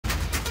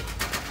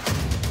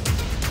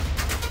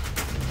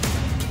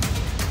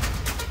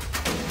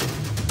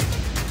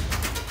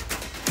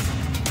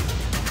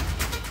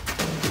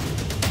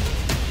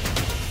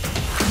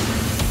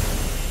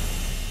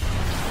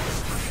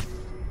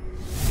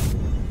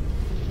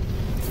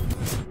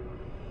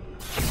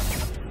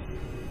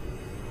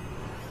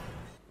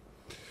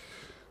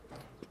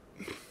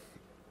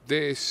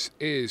This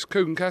is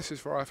KUGAN CASSIUS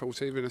for IFL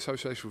TV in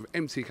association with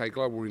MTK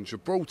Global in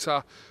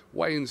Gibraltar.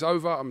 Weigh-ins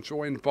over. I'm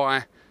joined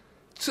by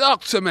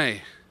Talk to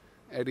Me,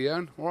 Eddie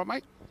Hearn. All right,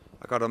 mate?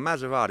 I got a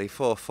Maserati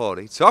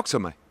 440. Talk to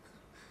me.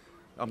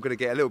 I'm going to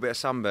get a little bit of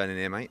sunburn in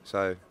here, mate.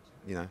 So,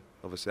 you know,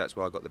 obviously that's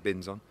why I got the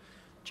bins on.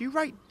 Do you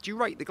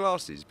rate the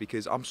glasses?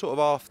 Because I'm sort of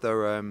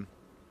after.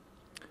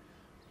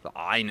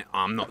 I'm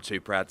not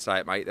too proud to say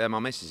it, mate. They're my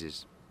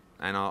missus's,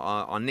 and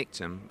I nicked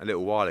them a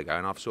little while ago,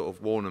 and I've sort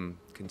of worn them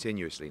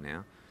continuously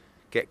now.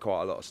 Get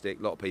quite a lot of stick.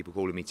 A lot of people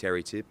calling me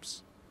Terry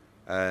Tibbs.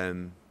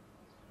 So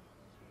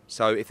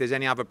if there's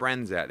any other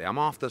brands out there, I'm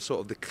after sort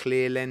of the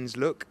clear lens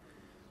look,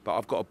 but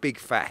I've got a big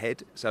fat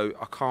head, so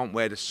I can't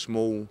wear the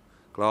small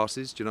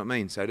glasses. Do you know what I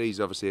mean? So these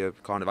obviously are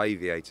kind of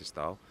aviator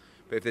style.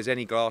 But if there's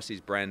any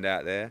glasses brand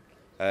out there,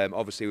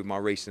 obviously with my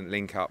recent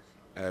link up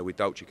with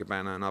Dolce &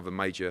 Gabbana and other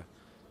major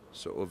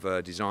sort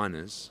of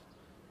designers,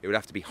 it would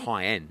have to be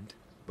high end.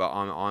 But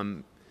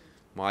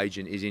my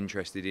agent is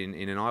interested in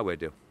an eyewear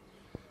deal.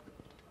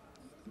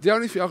 The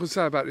only thing I can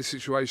say about this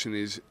situation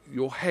is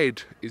your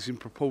head is in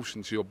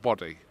proportion to your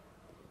body.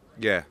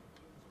 Yeah,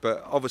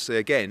 but obviously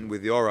again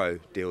with the Oro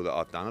deal that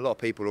I've done, a lot of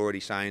people are already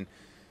saying,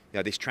 you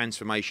know, this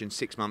transformation,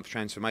 6-month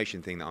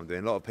transformation thing that I'm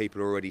doing, a lot of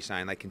people are already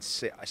saying they can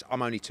see.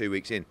 I'm only 2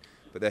 weeks in,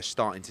 but they're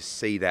starting to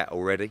see that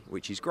already,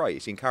 which is great.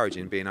 It's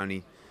encouraging being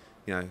only,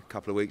 you know, a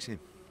couple of weeks in.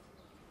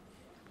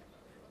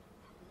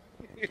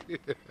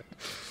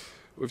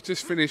 We've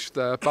just finished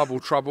Bubble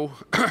Trouble,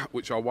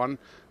 which I won.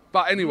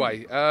 But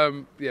anyway,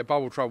 yeah,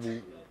 Bubble Trouble,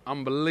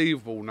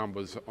 unbelievable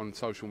numbers on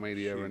social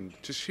media and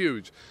just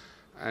huge.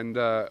 And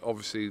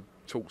obviously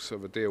talks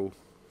of a deal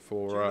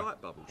for... Do you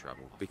like Bubble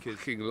Trouble? Because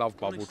I love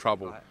Bubble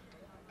Trouble. Like,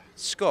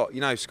 Scott,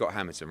 you know Scott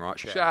Hamilton, right?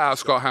 Shout out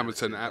Scott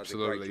Hamilton,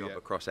 absolutely. Does a great job yeah.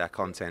 across our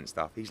content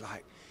stuff. He's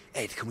like,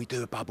 Ed, can we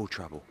do a Bubble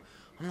Trouble?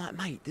 I'm like,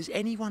 mate, does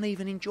anyone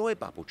even enjoy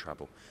Bubble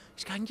Trouble?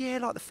 He's going, yeah,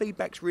 like the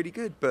feedback's really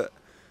good, but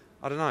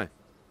I don't know.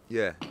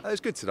 Yeah, it was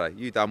good today.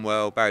 You done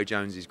well. Barry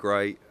Jones is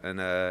great, and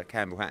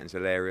Campbell Hatton's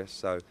hilarious.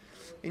 So,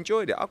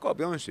 enjoyed it. I've got to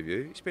be honest with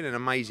you. It's been an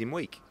amazing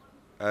week.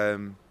 I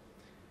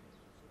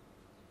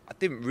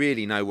didn't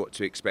really know what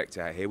to expect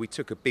out here. We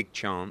took a big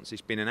chance.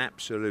 It's been an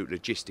absolute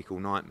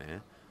logistical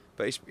nightmare,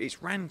 but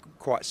it's ran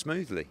quite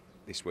smoothly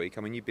this week.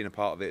 I mean, you've been a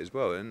part of it as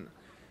well, and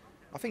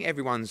I think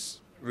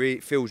everyone's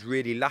feels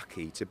really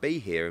lucky to be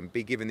here and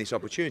be given this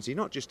opportunity,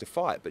 not just to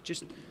fight, but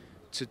just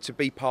to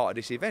be part of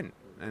this event.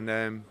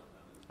 And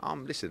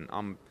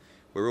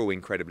we're all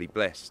incredibly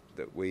blessed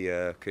that we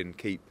can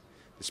keep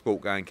the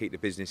sport going, keep the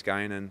business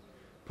going, and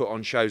put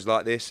on shows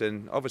like this.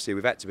 And obviously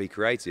we've had to be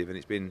creative, and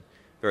it's been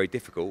very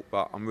difficult,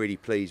 but I'm really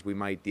pleased we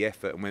made the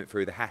effort and went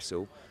through the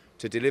hassle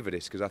to deliver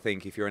this, because I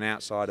think if you're an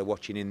outsider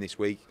watching in this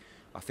week,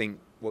 I think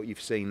what you've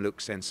seen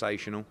looks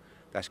sensational.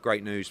 That's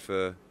great news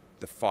for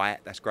the fight,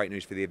 that's great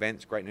news for the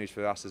events, great news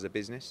for us as a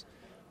business,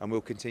 and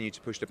we'll continue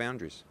to push the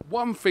boundaries.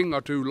 One thing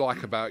I do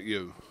like about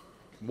you,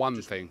 one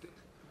thing.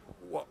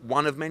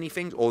 One of many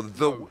things, or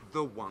the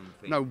one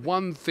thing? No,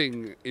 one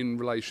thing in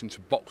relation to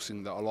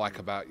boxing that I like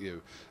about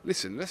you.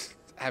 Listen, let's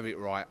have it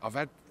right. I've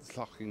had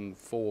fucking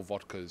 4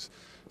 vodkas,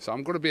 so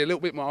I'm going to be a little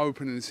bit more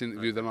open in this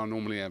interview than I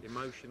normally am.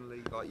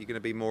 Emotionally, like you're going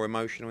to be more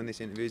emotional in this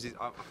interview?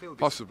 I feel this,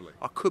 possibly.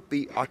 I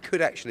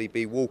could actually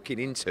be walking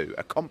into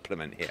a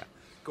compliment here.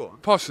 Go on.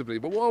 Possibly,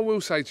 but what I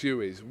will say to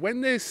you is,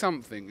 when there's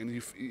something and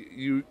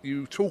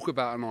you talk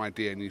about an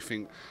idea and you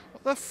think,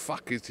 what the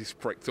fuck is this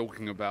prick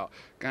talking about?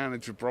 Going to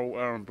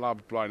Gibraltar and blah,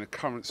 blah, blah, in a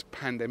current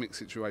pandemic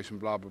situation,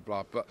 blah, blah,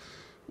 blah. But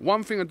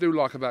one thing I do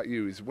like about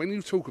you is when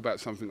you talk about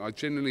something, I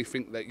genuinely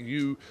think that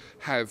you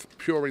have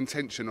pure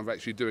intention of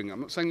actually doing it. I'm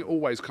not saying it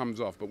always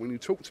comes off, but when you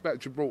talked about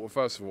Gibraltar,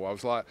 first of all, I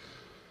was like,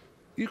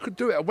 you could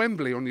do it at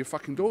Wembley on your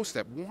fucking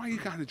doorstep. Why are you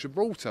going to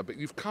Gibraltar? But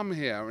you've come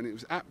here, and it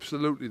was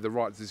absolutely the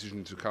right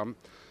decision to come.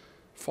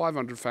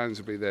 500 fans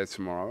will be there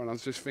tomorrow, and I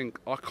just think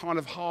I kind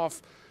of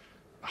half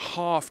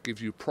give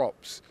you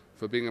props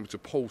for being able to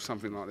pull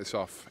something like this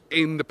off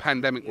in the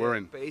pandemic we're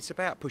in. But it's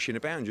about pushing the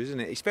boundaries, isn't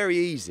it? It's very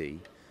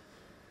easy,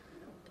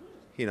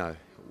 you know,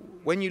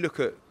 when you look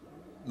at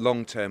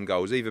long-term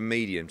goals, even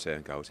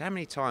medium-term goals, how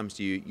many times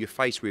do you're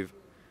faced with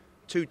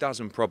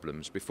 24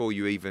 problems before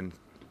you even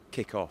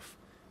kick off?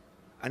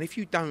 And if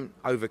you don't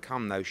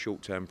overcome those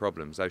short-term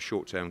problems, those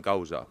short-term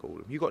goals, I call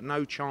them, you've got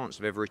no chance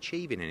of ever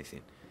achieving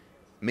anything,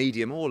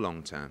 medium or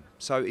long-term.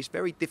 So it's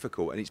very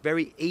difficult, and it's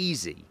very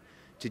easy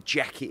to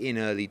jack it in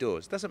early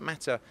doors. It doesn't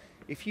matter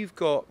if you've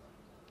got,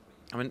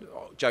 I mean,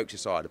 jokes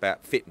aside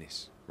about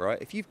fitness, right?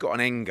 If you've got an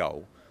end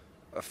goal,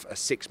 a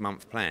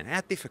 6-month plan,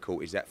 how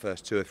difficult is that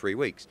first 2 or 3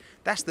 weeks?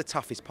 That's the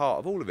toughest part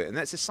of all of it, and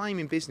that's the same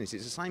in business.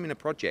 It's the same in a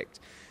project.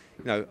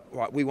 You know,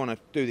 right, we want to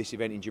do this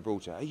event in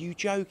Gibraltar. Are you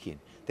joking?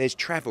 There's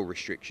travel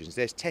restrictions,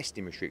 there's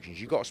testing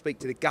restrictions. You've got to speak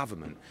to the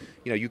government.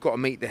 You know, you've got to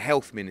meet the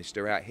health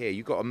minister out here.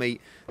 You've got to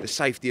meet the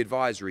safety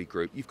advisory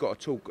group. You've got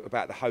to talk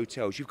about the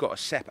hotels. You've got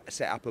to set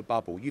up a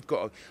bubble. You've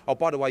got to, oh,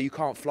 by the way, you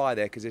can't fly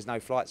there because there's no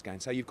flights going.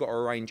 So you've got to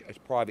arrange a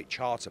private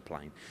charter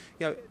plane.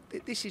 You know,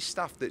 this is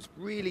stuff that's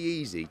really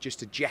easy just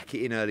to jack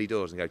it in early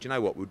doors and go, do you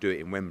know what, we'll do it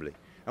in Wembley.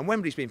 And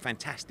Wembley's been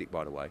fantastic,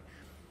 by the way.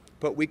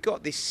 But we've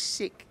got this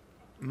sick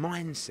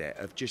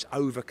mindset of just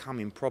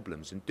overcoming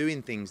problems and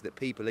doing things that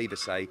people either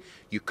say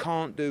you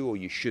can't do or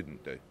you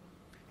shouldn't do.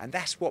 And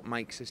that's what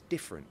makes us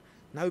different.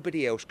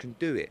 Nobody else can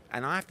do it.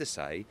 And I have to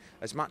say,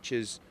 as much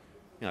as,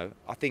 you know,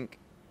 I think,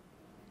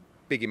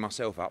 bigging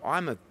myself up,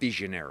 I'm a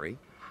visionary,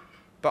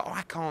 but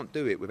I can't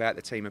do it without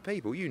the team of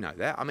people. You know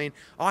that. I mean,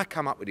 I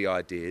come up with the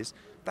ideas.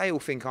 They all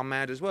think I'm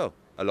mad as well,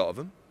 a lot of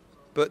them.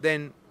 But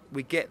then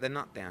we get the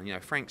nut down. You know,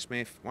 Frank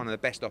Smith, one of the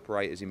best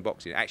operators in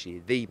boxing,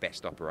 actually the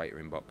best operator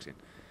in boxing.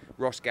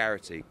 Ross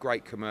Garrity,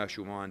 great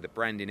commercial mind, a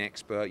branding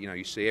expert. You know,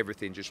 you see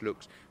everything just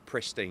looks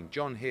pristine.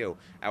 John Hill,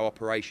 our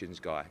operations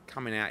guy,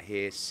 coming out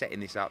here, setting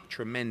this up.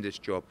 Tremendous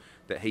job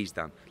that he's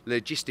done.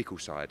 Logistical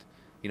side,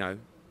 you know,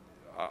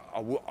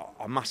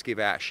 I must give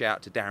out a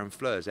shout to Darren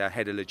Fleurs, our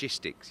head of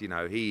logistics. You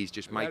know, he's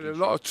just making a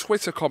lot of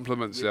Twitter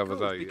compliments the other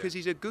day. Because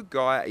he's a good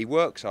guy, he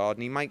works hard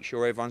and he makes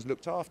sure everyone's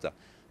looked after.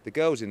 The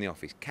girls in the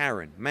office,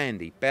 Karen,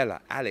 Mandy,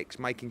 Bella, Alex,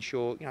 making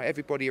sure, you know,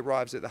 everybody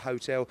arrives at the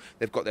hotel,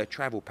 they've got their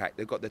travel pack,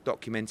 they've got their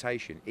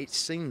documentation. It's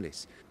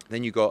seamless.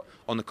 Then you got,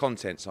 on the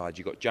content side,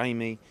 you got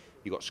Jamie,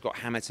 you got Scott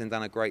Hamilton,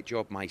 done a great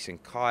job. Mason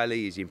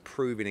Kiley is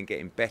improving and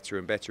getting better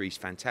and better. He's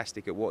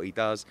fantastic at what he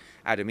does.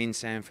 Adam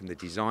Insan, from the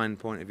design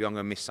point of view, I'm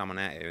going to miss someone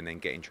out here and then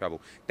get in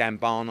trouble. Dan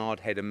Barnard,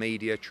 head of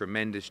media,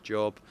 tremendous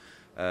job.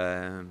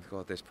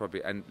 God, there's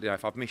probably, and you know,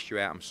 if I've missed you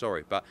out, I'm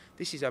sorry, but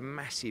this is a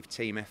massive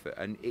team effort,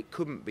 and it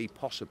couldn't be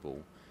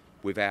possible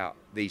without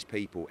these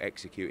people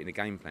executing a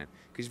game plan.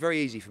 Because it's very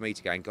easy for me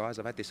to go, guys,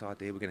 I've had this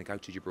idea, we're going to go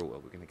to Gibraltar,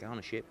 we're going to go on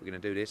a ship, we're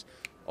going to do this,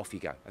 off you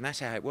go. And that's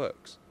how it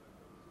works.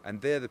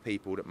 And they're the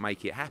people that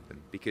make it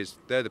happen, because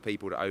they're the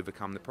people that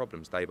overcome the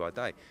problems day by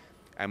day.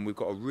 And we've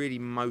got a really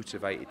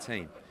motivated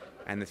team.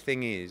 And the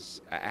thing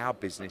is, at our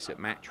business at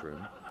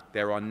Matchroom,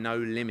 there are no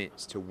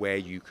limits to where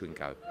you can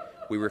go.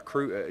 We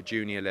recruit at a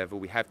junior level,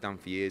 we have done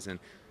for years, and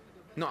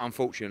not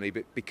unfortunately,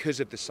 but because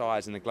of the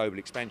size and the global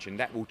expansion,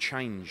 that will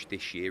change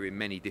this year in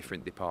many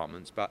different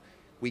departments. But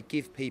we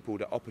give people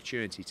the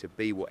opportunity to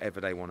be whatever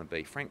they want to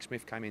be. Frank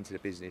Smith came into the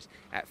business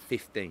at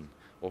 15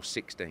 or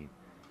 16.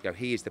 You know,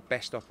 he is the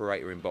best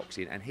operator in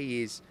boxing, and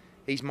he's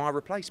my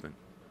replacement.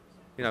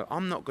 You know,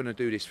 I'm not going to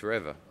do this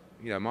forever.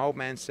 You know, my old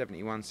man's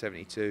 71,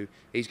 72.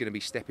 He's going to be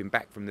stepping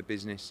back from the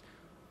business.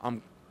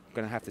 I'm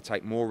going to have to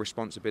take more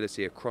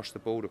responsibility across the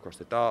board, across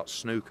the darts,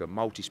 snooker,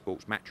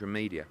 multisports, Matchroom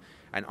media.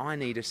 And I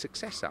need a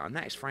successor, and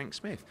that is Frank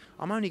Smith.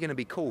 I'm only going to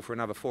be cool for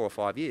another 4 or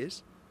 5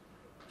 years.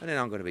 And then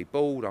I'm going to be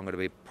bald. I'm going to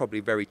be probably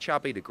very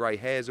chubby. The grey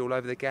hair's all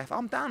over the gaff.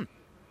 I'm done.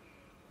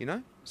 You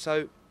know?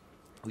 So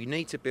you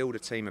need to build a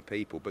team of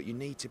people, but you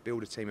need to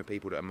build a team of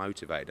people that are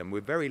motivated. And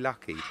we're very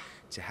lucky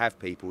to have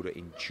people that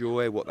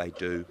enjoy what they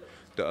do,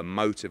 that are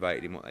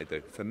motivated in what they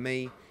do. For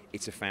me,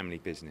 it's a family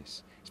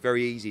business. It's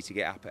very easy to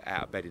get up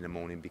out of bed in the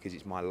morning because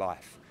it's my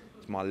life,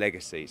 it's my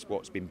legacy, it's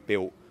what's been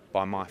built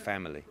by my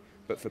family.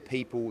 But for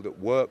people that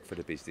work for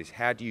the business,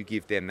 how do you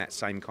give them that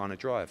same kind of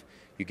drive?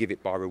 You give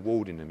it by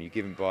rewarding them, you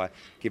give it by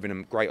giving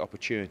them great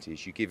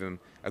opportunities, you give them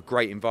a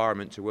great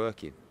environment to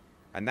work in.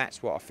 And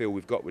that's what I feel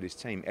we've got with this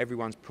team.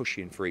 Everyone's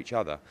pushing for each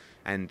other.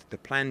 And the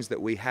plans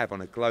that we have on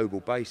a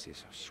global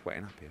basis, I'm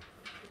sweating up here,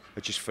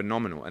 are just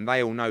phenomenal. And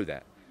they all know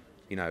that.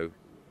 You know,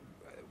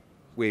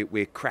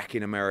 we're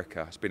cracking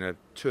America. It's been a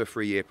 2 or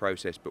 3 year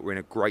process, but we're in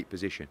a great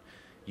position.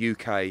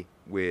 UK,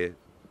 we've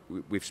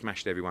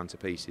smashed everyone to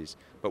pieces,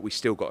 but we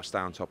still got to stay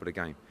on top of the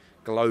game.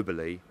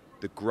 Globally,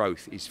 the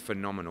growth is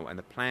phenomenal, and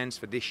the plans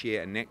for this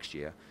year and next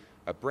year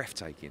are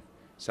breathtaking.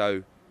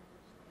 So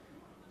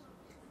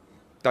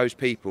those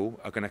people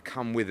are going to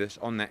come with us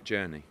on that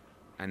journey,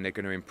 and they're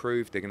going to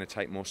improve, they're going to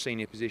take more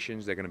senior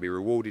positions, they're going to be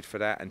rewarded for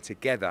that, and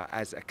together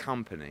as a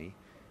company,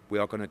 we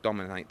are going to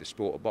dominate the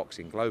sport of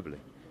boxing globally.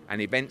 And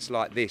events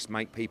like this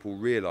make people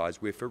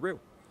realise we're for real.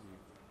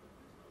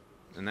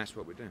 And that's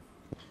what we're doing.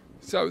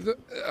 So,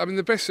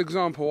 the best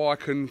example I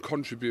can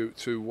contribute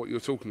to what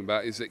you're talking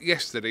about is that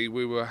yesterday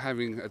we were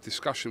having a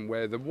discussion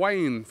where the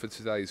weigh-in for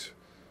today's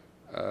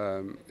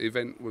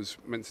event was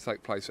meant to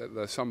take place at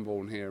the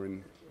Sunborn here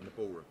in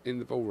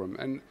the ballroom.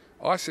 And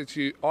I said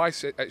to you,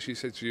 actually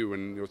said to you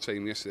and your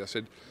team yesterday, I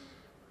said,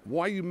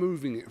 why are you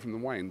moving it from the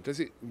weigh-in?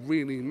 Does it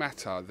really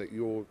matter that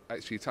you're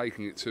actually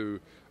taking it to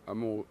a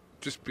more,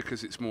 just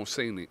because it's more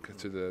scenic,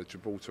 to the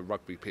Gibraltar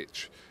rugby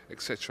pitch,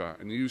 etc.?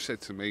 And you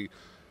said to me,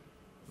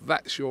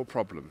 that's your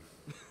problem.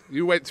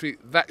 You went to me,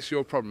 that's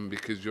your problem,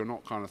 because you're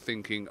not kind of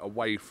thinking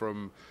away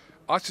from.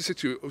 I just said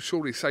to you, it'll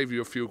surely save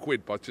you a few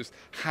quid by just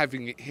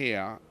having it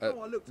here.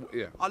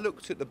 I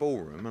looked at the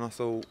ballroom and I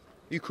thought,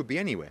 you could be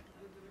anywhere.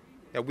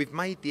 Yeah, we've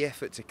made the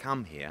effort to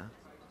come here,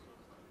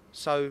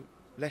 so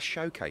let's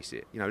showcase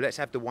it. You know, let's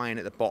have the weigh-in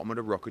at the bottom of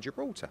the Rock of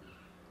Gibraltar.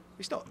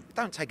 It's not, it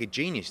don't take a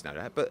genius to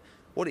know that, but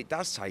what it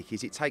does take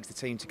is it takes the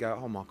team to go,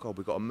 oh my God,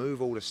 we've got to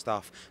move all the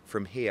stuff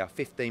from here,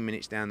 15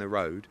 minutes down the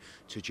road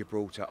to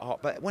Gibraltar. Oh,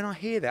 but when I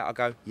hear that, I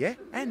go, yeah,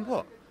 and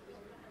what?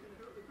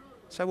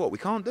 So what, we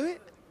can't do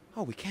it?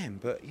 Oh, we can,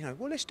 but, you know,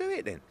 well, let's do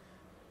it then.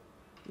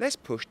 Let's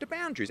push the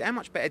boundaries. How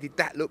much better did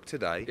that look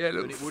today? Yeah,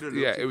 than it would have looked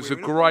yeah, if it was we a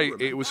were in ballroom, great,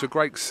 man? it was a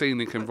great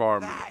scenic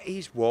environment. That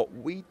is what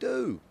we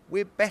do.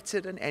 We're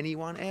better than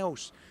anyone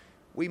else.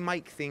 We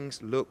make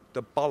things look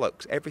the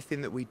bollocks.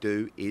 Everything that we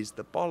do is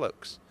the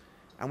bollocks.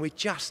 And we're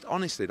just,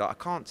 honestly, like, I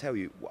can't tell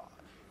you,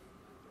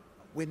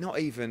 we're not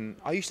even,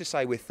 I used to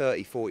say we're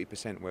 30,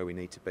 40% where we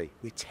need to be.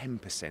 We're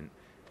 10%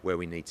 where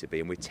we need to be,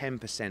 and we're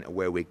 10% of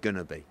where we're going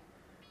to be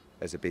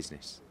as a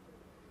business.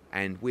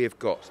 And we've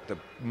got the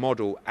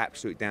model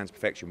absolutely down to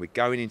perfection. We're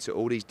going into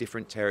all these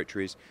different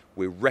territories.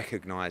 We're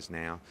recognised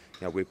now.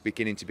 You know, we're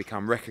beginning to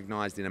become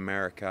recognised in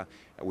America.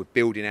 We're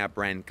building our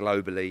brand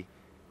globally.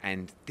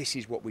 And this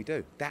is what we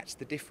do. That's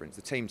the difference.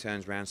 The team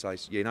turns around and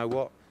says, you know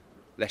what?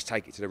 Let's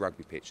take it to the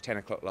rugby pitch. 10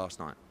 o'clock last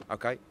night.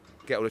 Okay?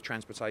 Get all the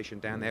transportation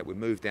down there. We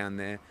move down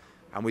there.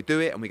 And we do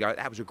it and we go,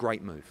 that was a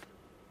great move.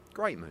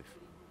 Great move.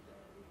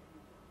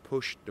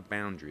 Push the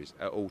boundaries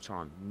at all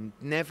times.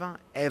 Never,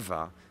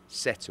 ever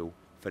settle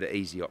for the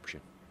easy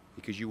option,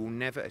 because you will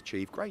never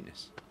achieve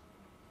greatness.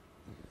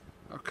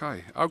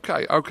 Okay.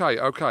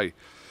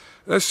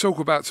 Let's talk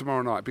about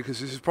tomorrow night,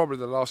 because this is probably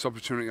the last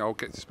opportunity I'll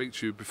get to speak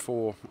to you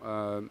before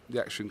the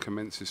action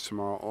commences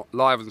tomorrow,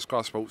 live on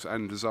Sky Sports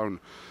and the Zone,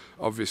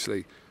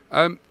 obviously.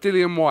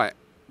 Dillian Whyte,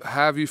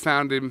 how have you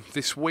found him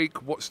this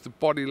week? What's the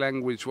body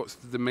language? What's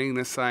the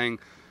demeanour saying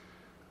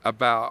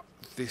about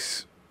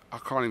this? I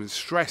can't even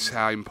stress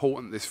how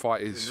important this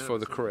fight is for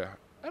the career.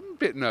 I'm a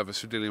bit nervous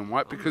for Dillian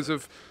Whyte because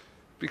of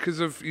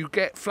you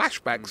get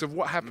flashbacks of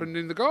what happened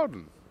in the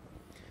Garden.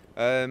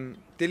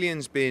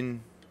 Dillian's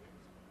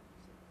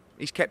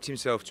he's kept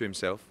himself to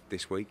himself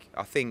this week.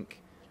 I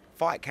think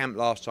fight camp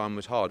last time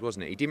was hard,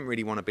 wasn't it? He didn't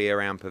really want to be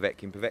around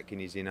Povetkin.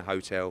 Povetkin is in a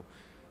hotel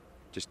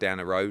just down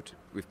the road.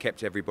 We've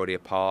kept everybody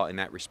apart in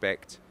that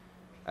respect.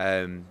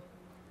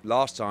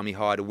 Last time he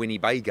hired a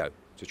Winnebago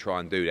to try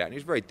and do that, and it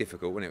was very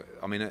difficult, wasn't it?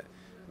 I mean,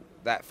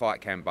 that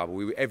fight camp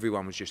bubble,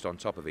 everyone was just on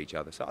top of each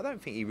other. So I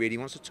don't think he really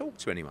wants to talk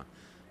to anyone,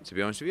 to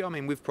be honest with you. I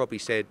mean, we've probably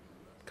said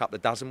a couple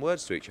of dozen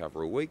words to each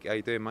other all week. How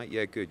you doing, mate?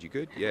 Yeah, good. You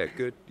good? Yeah,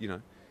 good. You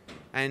know.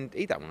 And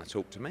he don't want to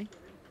talk to me.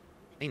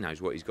 He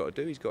knows what he's got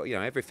to do. He's got, you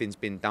know, everything's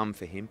been done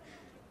for him.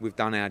 We've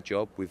done our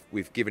job.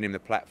 We've given him the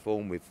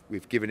platform.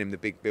 We've given him the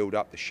big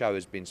build-up. The show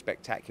has been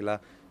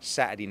spectacular.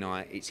 Saturday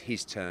night, it's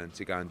his turn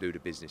to go and do the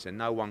business, and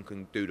no one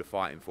can do the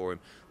fighting for him.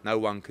 No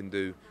one can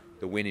do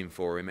the winning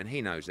for him, and he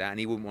knows that, and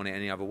he wouldn't want it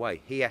any other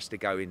way. He has to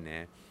go in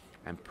there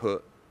and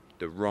put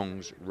the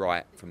wrongs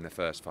right from the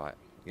first fight.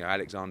 You know,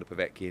 Alexander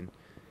Povetkin,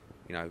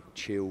 you know,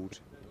 chilled.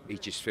 He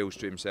just feels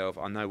to himself,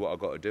 I know what I've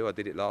got to do. I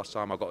did it last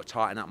time. I've got to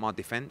tighten up my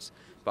defence,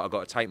 but I've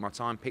got to take my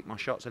time, pick my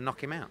shots and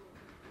knock him out.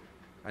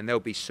 And they'll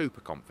be super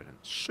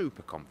confident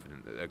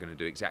that they're going to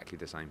do exactly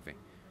the same thing.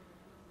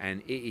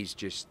 And it is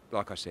just,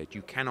 like I said,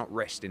 you cannot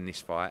rest in this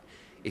fight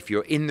if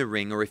you're in the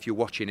ring or if you're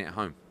watching it at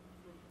home.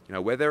 You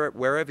know,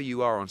 wherever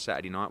you are on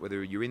Saturday night,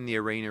 whether you're in the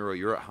arena or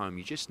you're at home,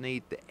 you just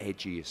need the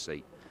edge of your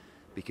seat.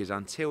 Because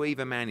until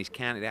either man is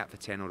counted out for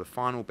 10 or the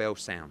final bell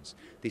sounds,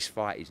 this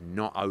fight is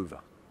not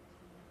over.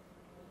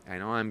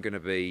 And I'm going to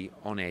be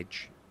on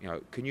edge. You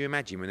know, can you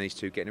imagine when these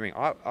two get in the ring?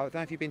 I don't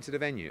know if you've been to the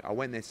venue. I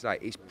went there today.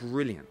 It's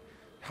brilliant.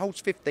 It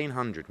holds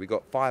 1,500. We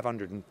got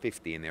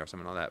 550 in there or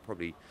something like that.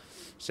 Probably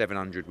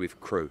 700 with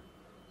crew.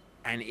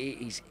 And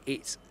it's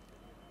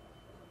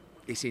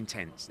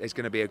intense. There's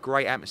going to be a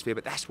great atmosphere,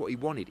 but that's what he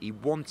wanted. He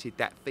wanted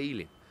that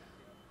feeling.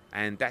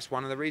 And that's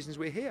one of the reasons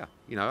we're here.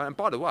 You know, and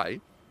by the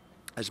way,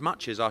 as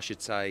much as I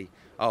should say,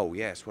 oh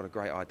yes, what a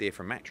great idea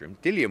from Matchroom,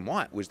 Dillian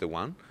Whyte was the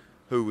one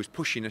who was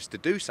pushing us to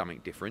do something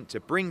different, to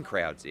bring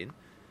crowds in.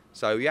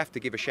 So you have to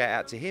give a shout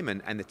out to him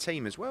and the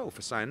team as well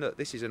for saying, look,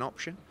 this is an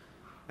option,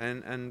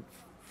 and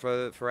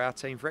for our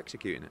team for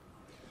executing it.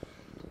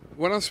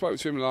 When I spoke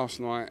to him last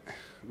night,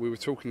 we were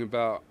talking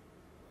about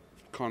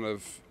kind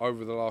of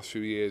over the last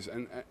few years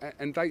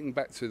and dating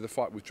back to the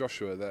fight with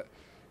Joshua, that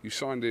you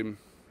signed him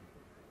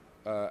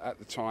at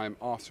the time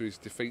after his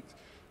defeat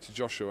to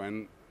Joshua,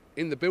 and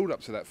in the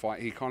build-up to that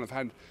fight, he kind of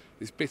had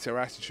this bitter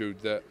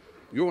attitude that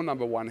your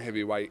number one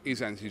heavyweight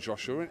is Anthony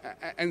Joshua,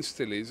 and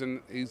still is,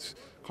 and he's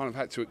kind of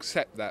had to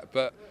accept that.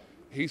 But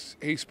he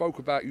spoke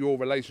about your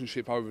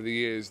relationship over the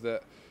years,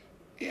 that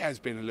it has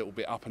been a little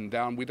bit up and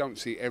down. We don't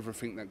see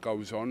everything that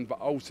goes on, but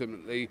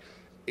ultimately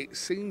it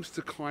seems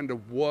to kind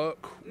of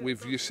work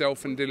with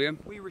yourself and Dillian.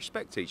 We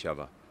respect each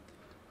other.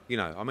 You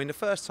know, I mean, the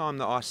first time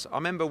that I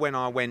remember when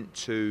I went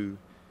to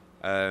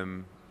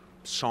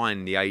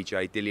sign the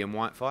AJ Dillian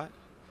Whyte fight,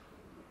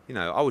 you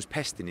know, I was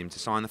pestering him to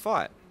sign the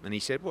fight. And he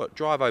said, what,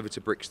 drive over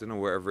to Brixton or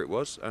wherever it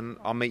was, and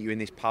I'll meet you in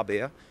this pub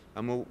here,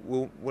 and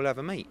we'll have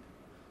a meet.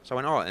 So I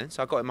went, all right then.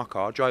 So I got in my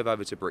car, drove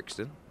over to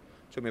Brixton.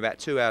 Took me about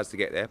 2 hours to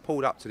get there,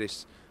 pulled up to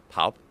this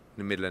pub in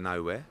the middle of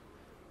nowhere.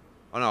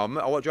 Oh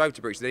no, I drove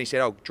to Brixton. Then he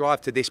said, oh,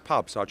 drive to this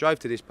pub. So I drove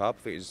to this pub.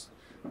 I think it was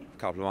a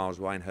couple of miles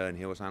away in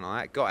Hearn or something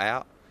like that. Got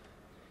out,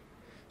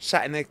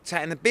 sat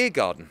in the beer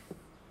garden.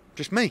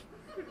 Just me,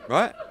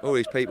 right? All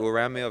these people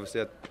around me.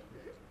 Obviously,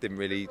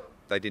 they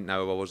didn't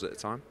know who I was at the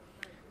time.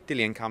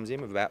 Dillian comes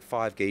in with about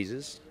 5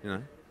 geezers, you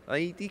know,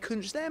 He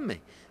couldn't stand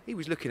me. He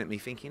was looking at me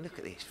thinking, look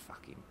at this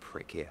fucking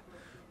prick here.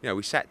 You know,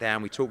 we sat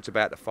down, we talked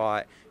about the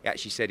fight. He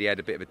actually said he had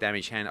a bit of a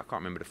damaged hand. I can't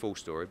remember the full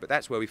story, but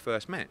that's where we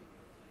first met.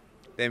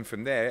 Then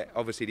from there,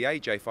 obviously the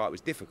AJ fight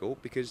was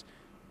difficult because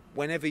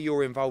whenever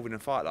you're involved in a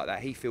fight like that,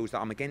 he feels that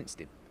I'm against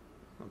him.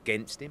 Not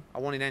against him. I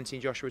wanted Anthony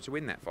Joshua to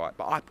win that fight,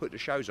 but I put the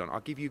shows on. I'll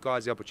give you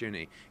guys the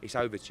opportunity. It's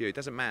over to you. It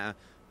doesn't matter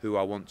who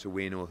I want to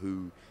win or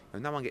who.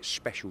 No one gets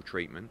special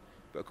treatment.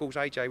 But of course,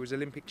 AJ was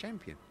Olympic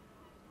champion.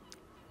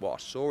 What I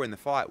saw in the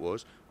fight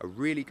was a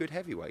really good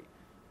heavyweight.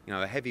 You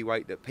know, a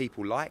heavyweight that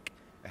people like,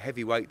 a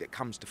heavyweight that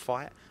comes to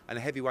fight, and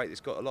a heavyweight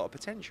that's got a lot of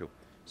potential.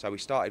 So we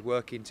started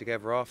working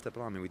together after.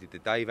 Blimey, we did the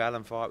Dave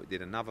Allen fight, we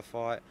did another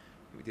fight,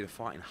 we did a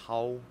fight in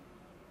Hull.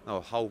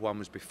 No, Hull one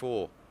was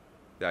before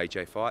the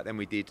AJ fight. Then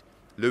we did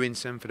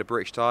Lewinson for the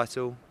British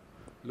title.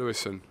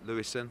 Lewison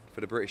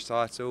for the British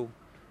title.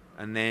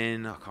 And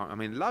then,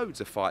 loads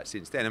of fights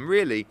since then. And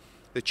really,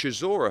 the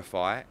Chisora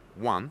fight,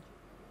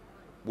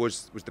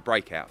 was the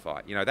breakout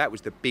fight. You know, that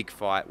was the big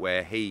fight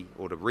where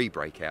or the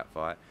re-breakout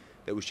fight,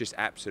 that was just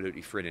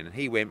absolutely thrilling. And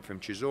he went from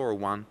Chisora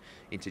 1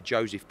 into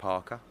Joseph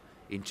Parker,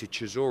 into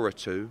Chisora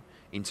 2,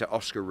 into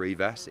Oscar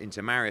Rivas,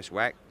 into Marius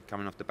Wack,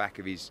 coming off the back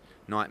of his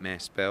nightmare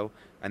spell,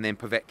 and then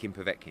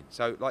Povetkin.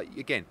 So,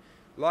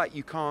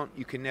 you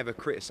can never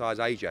criticise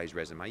AJ's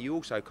resume. You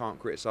also can't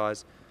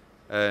criticise,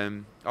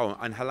 and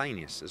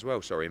Hellenius as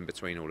well, in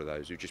between all of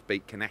those, who just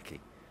beat Kanaki.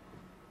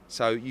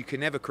 So you can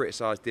never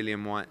criticise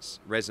Dillian Whyte's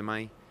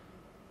resume.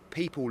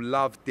 People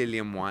love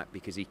Dillian Whyte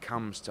because he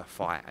comes to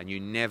fight, and you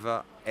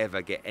never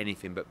ever get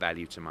anything but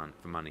value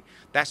for money.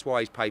 That's why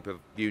his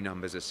pay-per-view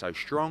numbers are so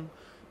strong,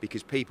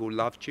 because people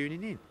love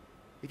tuning in.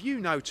 If you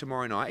know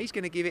tomorrow night he's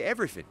going to give it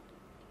everything.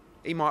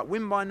 He might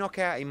win by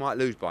knockout, he might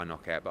lose by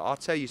knockout, but I'll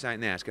tell you something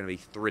now, it's going to be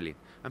thrilling.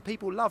 And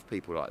people love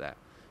people like that.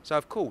 So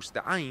of course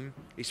the aim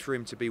is for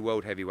him to be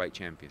world heavyweight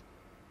champion.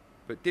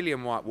 But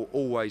Dillian Whyte will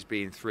always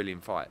be in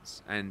thrilling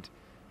fights. And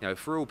you know,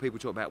 for all people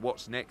talk about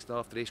what's next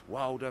after this,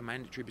 Wilder,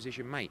 mandatory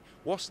position, mate,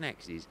 what's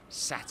next is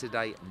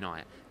Saturday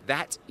night.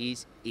 That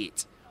is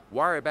it.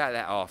 Worry about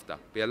that after.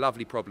 Be a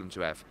lovely problem to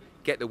have.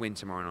 Get the win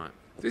tomorrow night.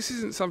 This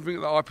isn't something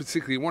that I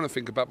particularly want to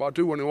think about, but I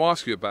do want to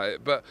ask you about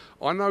it. But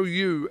I know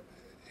you,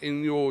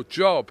 in your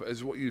job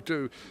as what you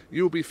do,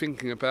 you'll be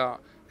thinking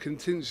about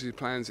contingency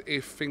plans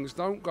if things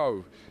don't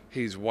go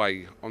his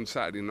way on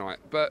Saturday night.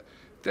 But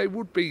they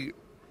would be,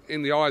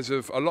 in the eyes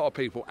of a lot of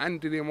people,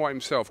 and Dillian Whyte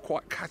himself,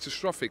 quite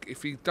catastrophic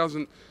if he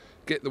doesn't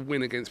get the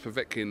win against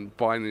Povetkin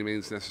by any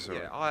means necessary.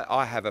 Yeah,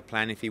 I have a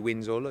plan if he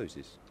wins or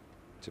loses,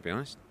 to be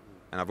honest.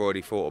 And I've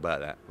already thought about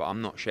that, but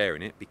I'm not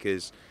sharing it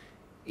because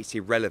it's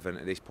irrelevant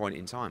at this point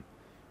in time.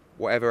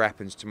 Whatever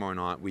happens tomorrow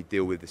night, we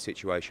deal with the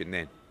situation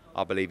then.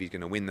 I believe he's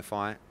going to win the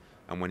fight,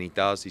 and when he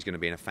does, he's going to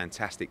be in a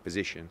fantastic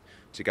position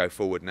to go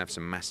forward and have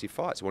some massive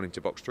fights. I want him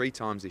to box 3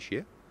 times this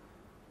year,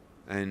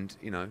 and,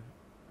 you know,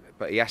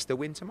 but he has to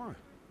win tomorrow.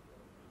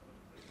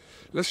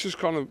 Let's just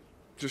kind of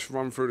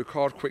run through the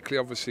card quickly.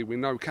 Obviously, we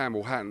know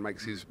Campbell Hatton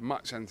makes his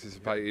much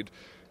anticipated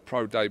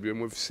pro debut,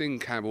 and we've seen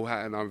Campbell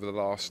Hatton over the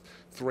last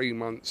 3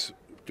 months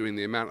doing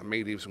the amount of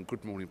media from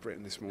Good Morning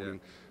Britain this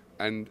morning,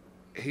 and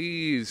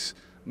he is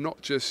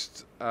not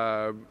just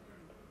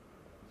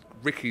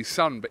Ricky's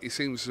son, but he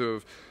seems to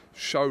have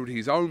showed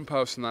his own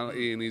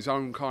personality and his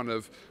own kind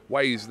of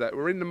ways that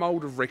were in the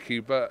mould of Ricky,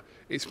 but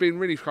it's been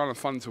really kind of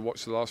fun to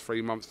watch the last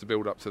 3 months to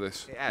build up to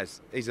this. It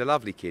has. He's a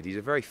lovely kid. He's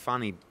a very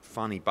funny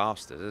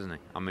bastard, isn't he?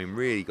 I mean,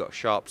 really got a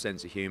sharp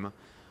sense of humour.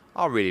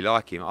 I really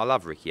like him. I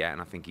love Ricky Hatton.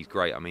 I think he's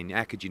great. I mean,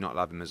 how could you not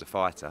love him as a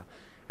fighter?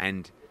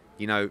 And,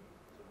 you know,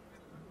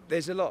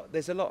 there's a lot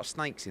of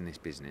snakes in this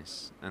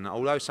business, and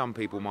although some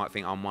people might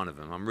think I'm one of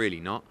them, I'm really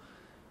not.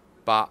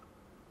 But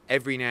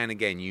every now and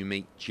again you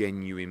meet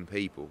genuine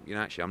people. You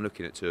know, actually I'm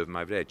looking at 2 of them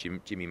over there,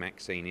 Jimmy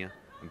Mack Senior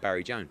and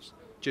Barry Jones.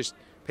 Just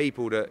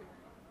people that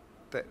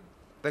they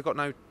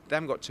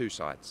haven't got 2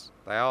 sides.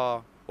 They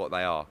are what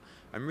they are.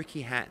 And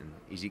Ricky Hatton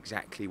is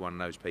exactly one of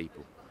those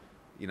people.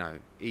 You know,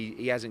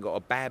 he hasn't got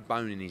a bad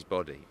bone in his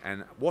body.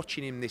 And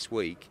watching him this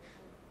week,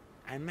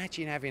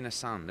 imagine having a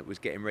son that was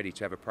getting ready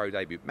to have a pro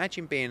debut.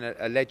 Imagine being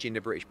a legend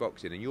of British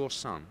boxing, and your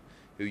son,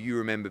 who you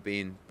remember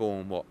being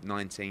born,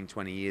 19,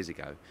 20 years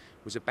ago,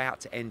 was about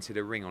to enter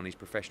the ring on his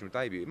professional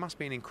debut. It must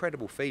be an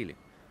incredible feeling.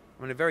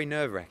 I mean, a very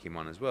nerve-wracking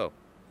one as well.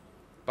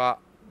 But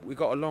we've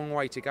got a long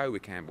way to go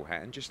with Campbell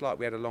Hatton, just like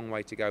we had a long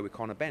way to go with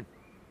Conor Benn.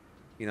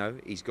 You know,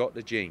 he's got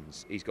the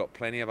genes, he's got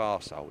plenty of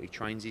arsehole, he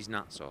trains his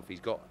nuts off, he's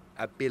got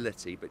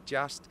ability,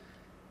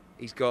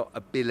 he's got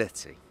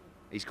ability,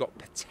 he's got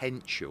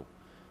potential,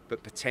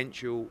 but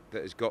potential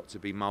that has got to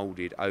be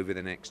moulded over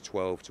the next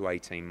 12 to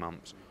 18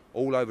 months,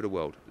 all over the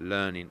world,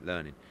 learning,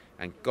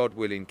 and God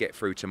willing, get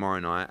through tomorrow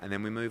night, and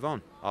then we move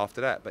on after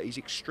that. But he's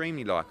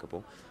extremely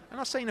likeable, and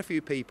I've seen a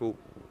few people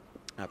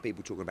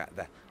talking about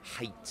the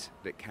hate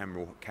that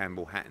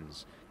Campbell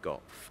Hatton's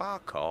got.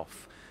 Fuck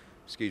off,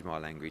 excuse my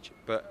language,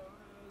 but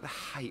the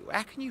hate.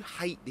 How can you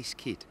hate this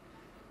kid?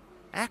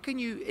 How can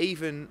you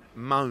even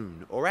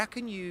moan, or how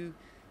can you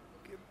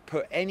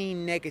put any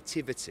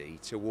negativity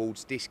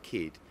towards this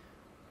kid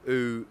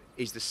who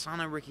is the son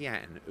of Ricky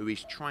Hatton, who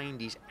has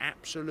trained his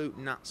absolute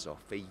nuts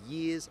off for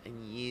years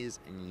and years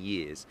and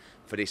years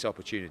for this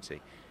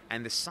opportunity.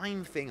 And the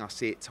same thing, I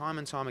see it time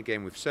and time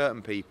again with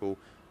certain people,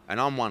 and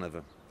I'm one of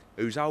them,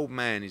 whose old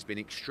man has been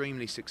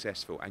extremely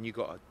successful, and you've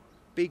got a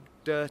big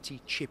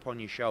dirty chip on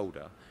your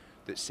shoulder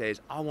that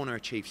says, I want to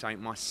achieve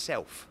something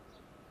myself.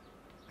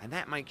 And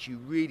that makes you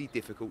really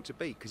difficult to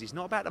beat, because it's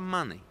not about the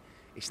money.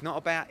 It's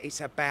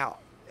about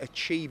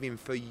achieving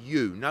for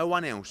you, no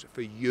one else,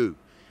 for you.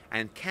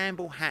 And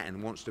Campbell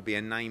Hatton wants to be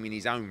a name in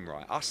his own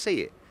right. I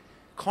see it.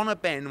 Conor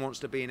Benn wants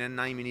to be in a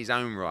name in his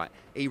own right.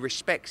 He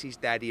respects his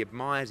dad, he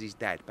admires his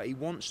dad, but he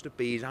wants to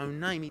be his own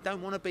name. He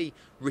don't want to be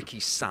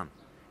Ricky's son.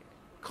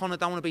 Conor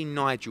don't want to be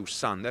Nigel's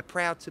son. They're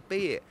proud to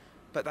be it,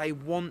 but they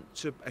want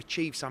to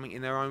achieve something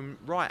in their own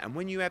right. And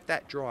when you have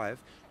that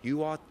drive,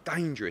 you are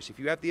dangerous. If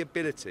you have the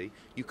ability,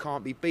 you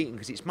can't be beaten,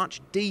 because it's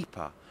much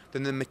deeper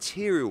than the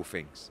material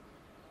things.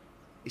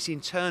 It's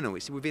internal,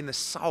 it's within the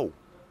soul,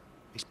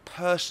 it's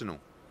personal.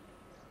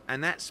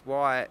 And that's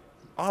why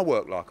I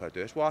work like I do.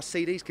 That's why I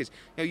see these kids.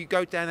 You know, you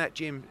go down that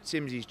gym,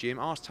 Sims's gym,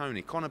 ask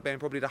Tony, Conor Benn,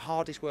 probably the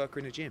hardest worker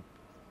in the gym.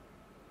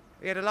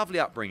 He had a lovely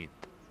upbringing.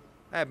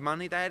 They had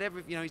money, they had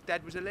everything. You know, his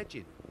dad was a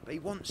legend, but he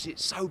wants it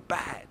so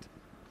bad.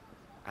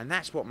 And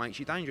that's what makes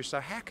you dangerous. So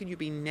how can you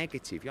be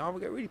negative? You know, I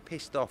get really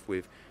pissed off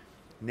with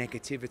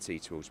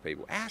negativity towards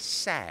people. How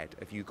sad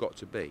have you got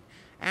to be?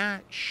 How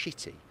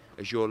shitty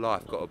has your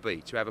life got to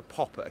be to have a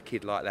pop at a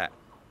kid like that?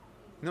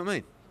 You know what I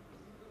mean?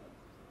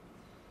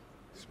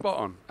 Spot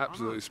on,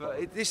 absolutely spot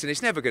on. Listen,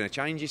 it's never going to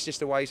change. It's just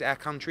the way our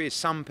country is.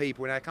 Some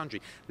people in our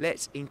country.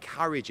 Let's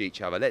encourage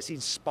each other. Let's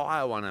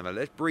inspire one another.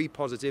 Let's breathe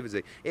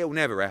positivity. It'll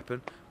never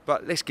happen,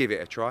 but let's give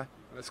it a try.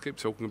 Let's keep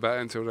talking about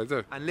it until they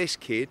do. And this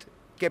kid,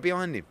 get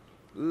behind him.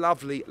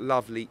 Lovely,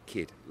 lovely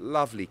kid.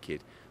 Lovely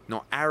kid.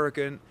 Not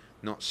arrogant,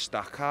 not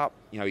stuck up.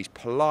 You know, he's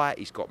polite.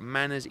 He's got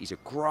manners. He's a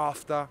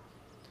grafter.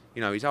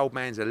 You know, his old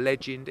man's a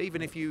legend.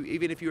 Even if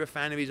you're a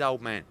fan of his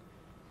old man,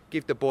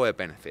 give the boy a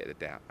benefit of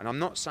the doubt. And I'm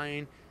not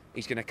saying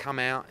he's going to come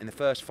out in the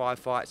first 5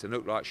 fights and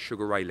look like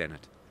Sugar Ray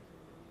Leonard.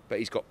 But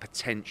he's got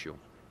potential.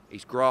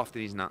 He's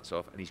grafted his nuts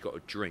off and he's got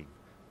a dream.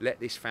 Let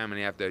this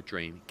family have their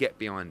dream. Get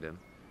behind them.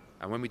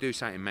 And when we do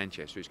something in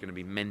Manchester, it's going to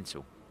be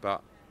mental.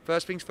 But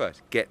first things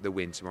first, get the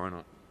win tomorrow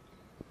night.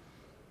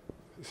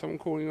 Is someone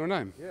calling your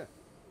name? Yeah.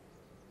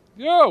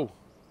 Yo!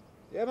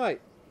 Yeah,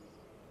 mate.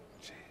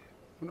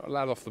 We're not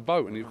allowed off the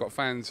boat and you've got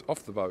fans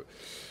off the boat.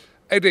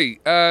 Eddie,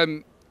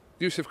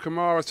 Yusuf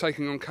Kamara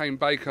taking on Kane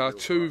Baker.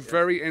 Two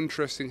very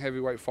interesting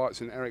heavyweight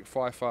fights in Eric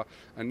Pfeiffer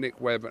and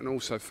Nick Webb, and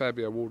also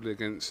Fabio Wardley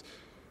against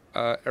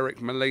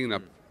Eric Molina.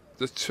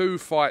 The two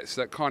fights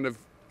that kind of,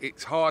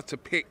 it's hard to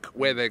pick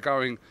where they're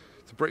going.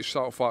 The British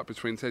title fight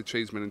between Ted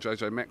Cheeseman and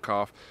JJ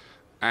Metcalf,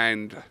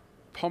 and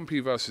Pompey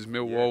versus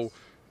Millwall.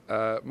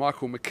 Yes.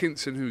 Michael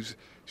McKinson, who's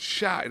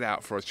shouted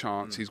out for a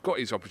chance. He's got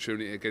his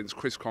opportunity against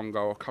Chris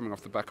Congo, coming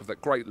off the back of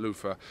that great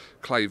Luther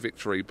Clay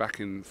victory back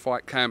in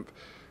fight camp.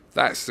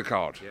 That's the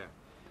card. Yeah.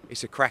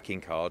 It's a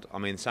cracking card. I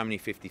mean, so many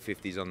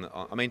 50-50s on the...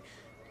 I mean,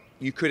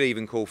 you could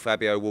even call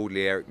Fabio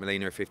Wardley, Eric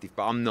Molina a 50,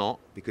 but I'm not,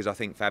 because I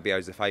think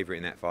Fabio's the favourite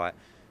in that fight.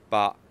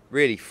 But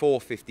really, 4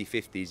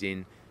 50-50s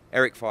in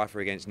Eric Pfeiffer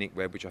against Nick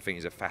Webb, which I think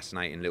is a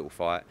fascinating little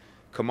fight.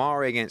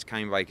 Kamara against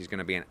Kane Baker is going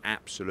to be an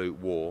absolute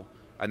war.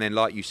 And then,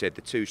 like you said,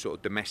 the two sort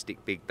of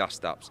domestic big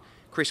dust-ups.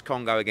 Chris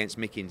Congo against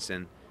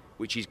Mickinson,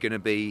 which is going to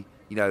be,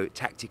 you know,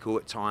 tactical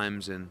at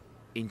times and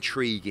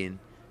intriguing.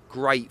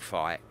 Great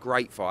fight,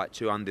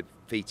 two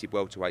undefeated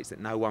welterweights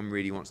that no one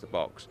really wants to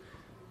box.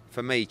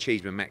 For me,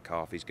 Cheeseman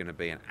Metcalf is going to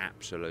be an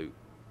absolute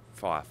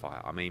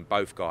firefight. I mean,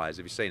 both guys,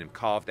 have you seen them?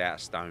 Carved out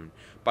of stone.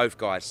 Both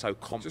guys so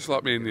confident. Just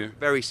like me and you.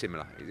 Very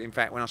similar. In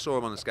fact, when I saw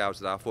him on the scales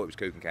today, I thought it was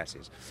KUGAN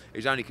CASSIUS. It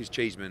was only because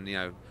Cheeseman, you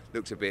know,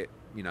 looks a bit,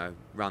 you know,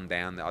 run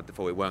down that I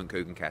thought it weren't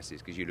KUGAN CASSIUS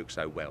because you look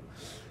so well.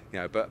 You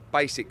know, but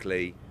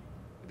basically,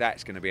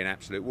 that's going to be an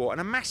absolute war.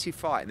 And a massive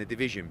fight in the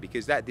division,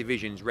 because that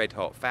division's red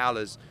hot.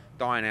 Fowler's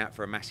dying out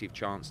for a massive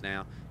chance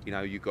now. You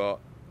know, you've got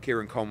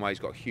Kieran Conway's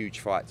got a huge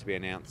fight to be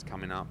announced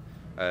coming up.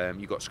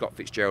 You've got Scott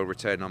Fitzgerald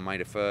returning on May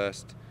the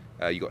 1st.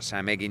 You've got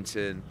Sam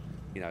Eggington.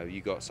 You know,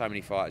 you've got so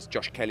many fighters.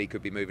 Josh Kelly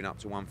could be moving up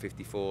to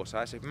 154. So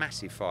that's a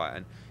massive fight.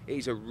 And it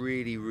is a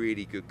really,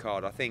 really good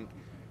card. I think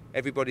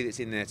everybody that's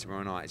in there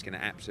tomorrow night is going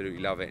to absolutely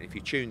love it. And if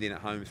you tuned in at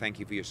home, thank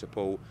you for your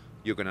support.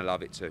 You're going to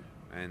love it too.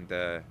 And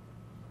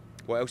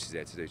what else is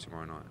there to do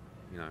tomorrow night?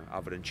 You know,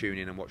 other than tune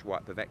in and watch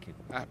Whyte-Povetkin.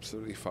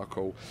 Absolutely fuck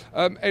all.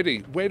 Eddie,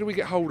 where do we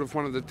get hold of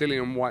one of the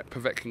Dillian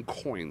Whyte-Povetkin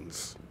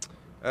coins?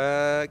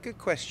 Good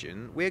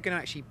question. We're going to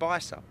actually buy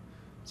some.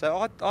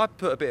 So I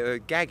put a bit of a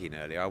gag in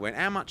earlier. I went,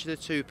 how much are the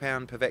 £2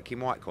 Povetkin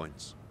White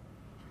coins?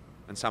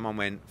 And someone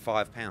went,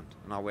 £5. And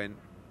I went,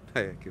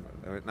 hey,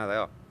 no, they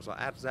are. I was like,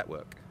 how does that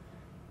work?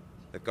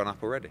 They've gone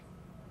up already.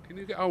 Can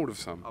you get hold of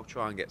some? I'll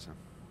try and get some.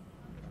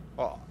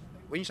 Oh,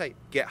 when you say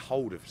get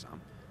hold of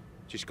some,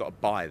 just got to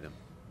buy them.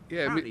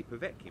 Yeah, apparently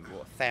Povetkin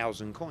bought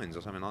 1,000 coins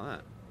or something like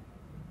that.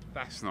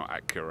 That's not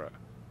accurate.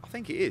 I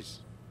think it is.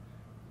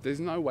 There's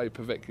no way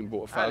Povetkin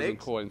bought 1,000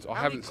 coins.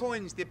 How many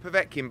coins did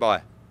Povetkin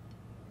buy?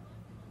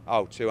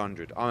 Oh,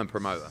 200. I'm a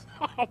promoter.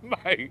 Oh,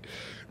 mate.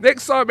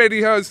 Next time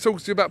Eddie Hearn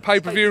talks to you about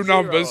pay-per-view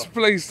numbers,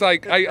 please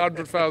take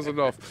 800,000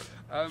 off.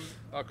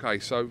 Okay,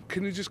 so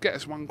can you just get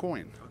us one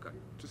coin? Okay.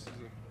 Just as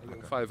a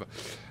little favour.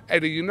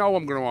 Eddie, you know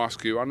I'm going to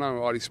ask you. I know I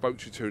already spoke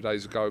to you 2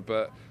 days ago,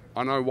 but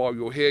I know while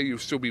you're here, you'll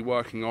still be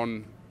working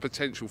on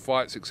potential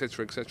fights,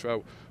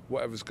 etc.,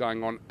 whatever's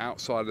going on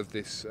outside of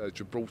this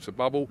Gibraltar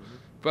bubble.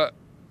 But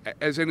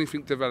has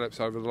anything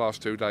developed over the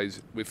last 2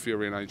 days with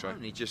Fury and AJ?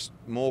 Only just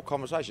more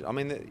conversation. I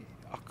mean,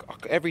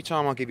 every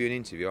time I give you an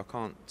interview, I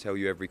can't tell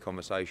you every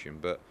conversation,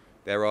 but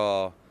there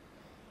are...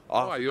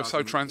 Why? You're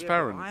so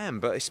transparent. Yeah, I am,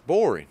 but it's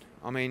boring.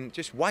 I mean,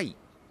 just wait.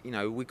 You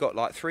know, we've got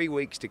like 3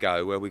 weeks to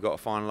go where we've got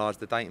to finalise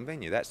the date and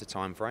venue. That's the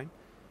time frame.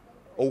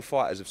 All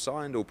fighters have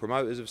signed, all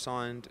promoters have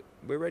signed.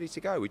 We're ready to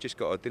go. We've just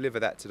got to deliver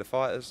that to the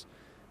fighters.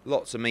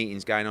 Lots of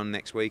meetings going on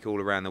next week all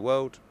around the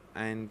world.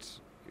 And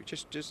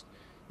just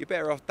you're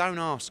better off, don't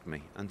ask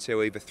me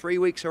until either 3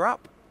 weeks are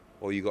up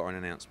or you got an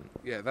announcement.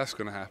 Yeah, that's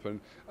going to happen.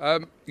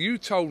 You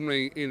told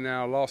me in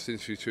our last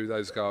interview 2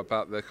 days ago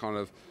about the kind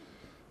of,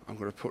 I'm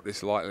going to put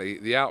this lightly,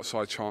 the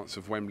outside chance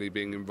of Wembley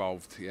being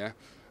involved, yeah?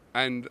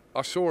 And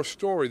I saw a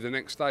story the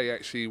next day,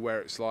 actually, where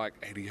it's like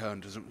Eddie Hearn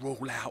doesn't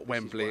rule out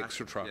Wembley,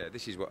 etc. Yeah,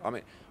 this is what I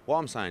mean. What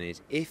I'm saying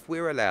is, if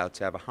we're allowed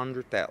to have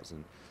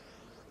 100,000,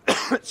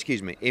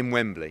 excuse me, in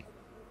Wembley,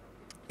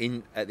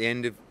 at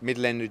the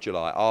middle end of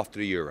July after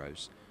the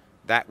Euros,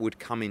 that would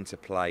come into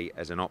play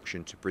as an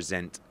option to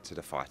present to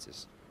the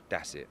fighters.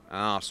 That's it. And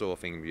I saw a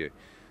thing of you.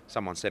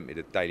 Someone sent me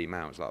the Daily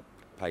Mail. It's like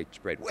page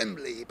spread.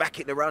 Wembley back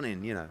in the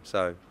running, you know.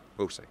 So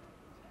we'll see.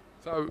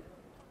 So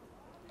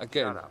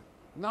again,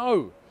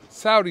 no.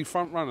 Saudi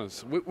front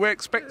runners. We're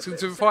expecting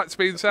the fight to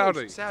be in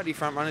Saudi. Saudi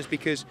front runners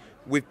because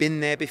we've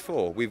been there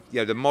before.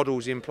 The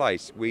model's in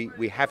place.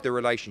 We have the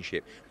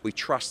relationship. We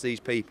trust these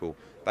people.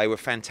 They were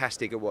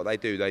fantastic at what they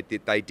do.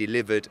 They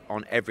delivered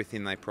on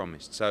everything they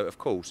promised. So of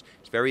course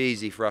it's very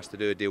easy for us to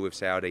do a deal with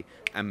Saudi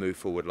and move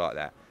forward like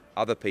that.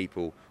 Other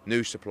people,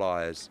 new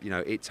suppliers, you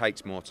know, it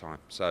takes more time.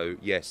 So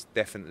yes,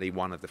 definitely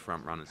one of the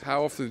front runners.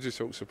 How often did you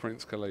talk to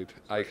Prince Khalid,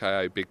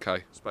 aka Big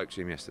K? Spoke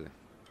to him yesterday.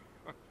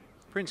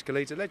 Prince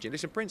Khalid's a legend.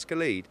 Listen, Prince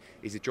Khalid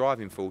is the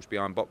driving force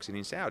behind boxing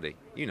in Saudi.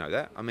 You know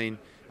that. I mean,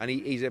 and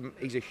he's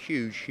a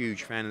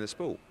huge fan of the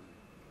sport.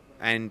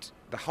 And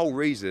the whole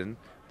reason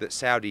that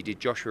Saudi did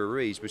Joshua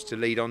Ruiz was to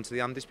lead on to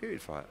the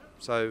undisputed fight.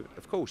 So,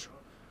 of course,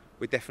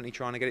 we're definitely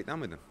trying to get it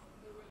done with them.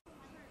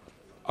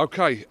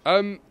 Okay,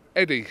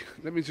 Eddie,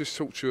 let me just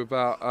talk to you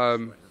about...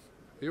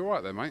 you all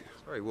right there, mate?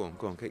 It's very warm.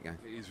 Go on, keep going.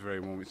 It is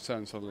very warm. It's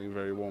turned suddenly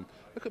very warm.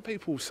 Look at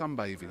people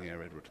sunbathing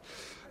here,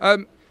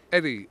 Edward.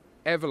 Eddie,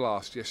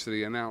 Everlast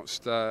yesterday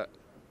announced a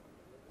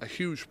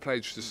huge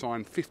pledge to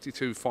sign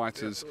 52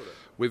 fighters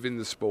within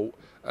the sport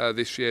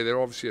this year.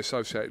 They're obviously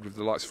associated with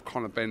the likes of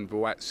Conor Benn,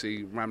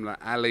 Buatsi, Ramla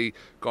Ali,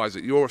 guys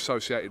that you're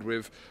associated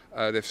with.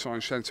 They've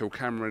signed Chantel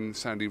Cameron,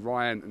 Sandy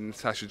Ryan and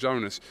Natasha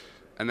Jonas,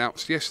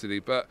 announced yesterday.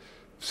 But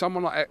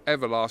someone like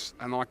Everlast,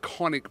 an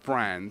iconic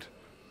brand,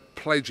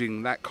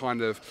 pledging that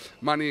kind of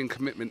money and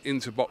commitment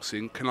into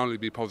boxing can only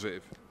be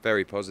positive.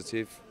 Very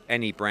positive.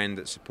 Any brand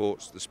that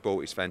supports the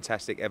sport is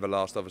fantastic.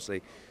 Everlast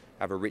obviously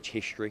have a rich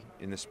history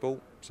in the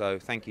sport, so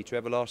thank you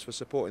to Everlast for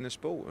supporting the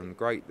sport, and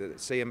great to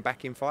see them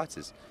backing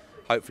fighters.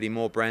 Hopefully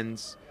more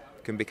brands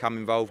can become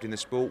involved in the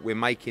sport. We're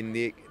making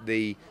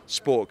the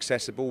sport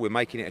accessible, we're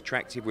making it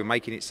attractive, we're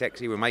making it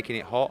sexy, we're making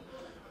it hot.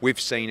 We've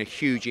seen a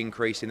huge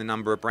increase in the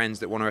number of brands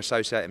that want to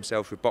associate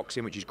themselves with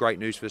boxing, which is great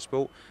news for the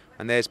sport,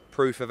 and there's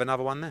proof of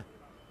another one there.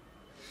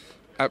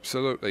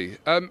 Absolutely.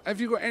 Have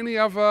you got any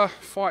other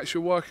fights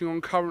you're working on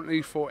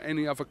currently for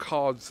any other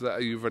cards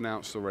that you've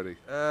announced already?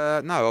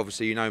 No,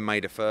 obviously you know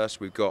May the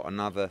 1st. We've got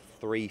another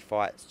 3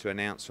 fights to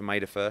announce for May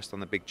the 1st on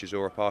the big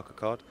Chisora Parker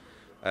card.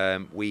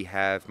 We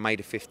have May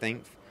the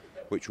 15th,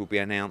 which will be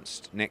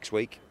announced next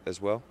week as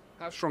well.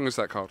 How strong is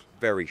that card?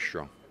 Very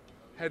strong.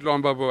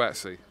 Headline by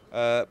Buatsi?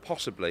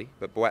 Possibly,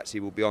 but Buatsi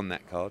will be on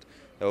that card.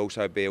 There'll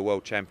also be a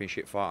World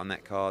Championship fight on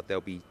that card.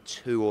 There'll be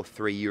 2 or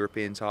 3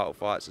 European title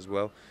fights as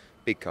well.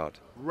 Big card.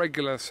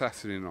 Regular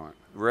Saturday night?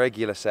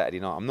 Regular Saturday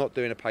night. I'm not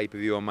doing a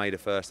pay-per-view on May the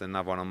 1st and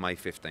another one on May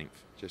 15th.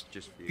 Just for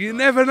you guys. You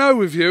never know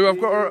with you.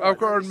 I've got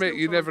to admit,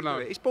 you never know.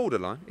 It's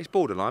borderline. It's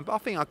borderline, but I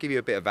think I'll give you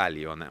a bit of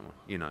value on that one,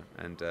 you know.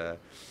 And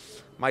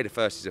May the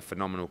 1st is a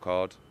phenomenal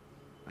card.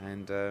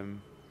 And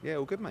yeah,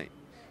 all good, mate.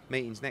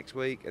 Meetings next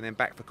week, and then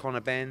back for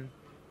Conor Benn,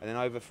 and then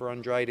over for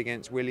Andrade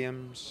against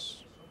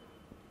Williams.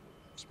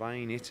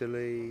 Spain,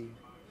 Italy.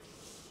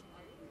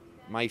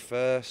 May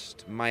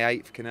 1st, May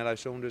 8th, Canelo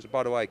Saunders.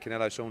 By the way,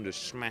 Canelo Saunders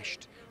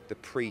smashed the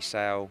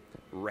pre-sale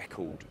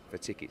record for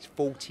tickets.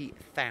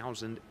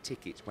 40,000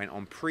 tickets went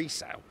on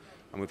pre-sale,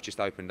 and we've just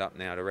opened up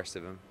now the rest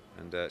of them,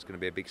 and it's going to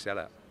be a big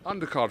sellout.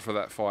 Undercard for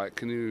that fight,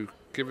 can you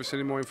give us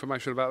any more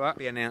information about that?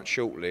 Be announced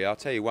shortly. I'll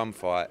tell you one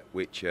fight,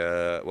 which,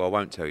 well, I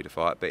won't tell you the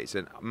fight, but it's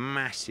a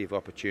massive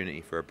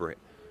opportunity for a Brit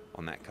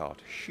on that card.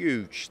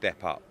 Huge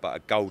step up, but a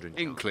golden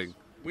inkling.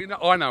 Chance.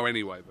 I know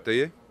anyway. But do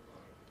you?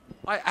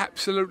 I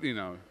absolutely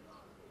know.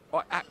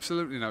 I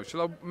absolutely know.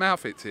 Shall I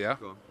mouth it to you?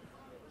 Go on.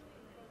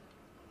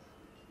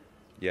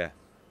 Yeah,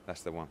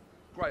 That's the one.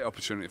 Great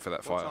opportunity for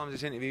that What fight. time is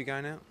this interview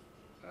going out?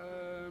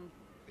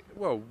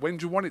 Well, when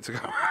do you want it to go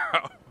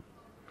out?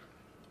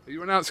 Are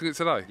you announcing it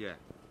today? Yeah.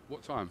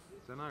 What time?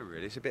 I don't know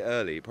really. It's a bit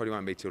early. It probably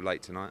won't be till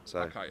late tonight. So.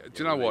 Okay.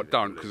 Do you know what?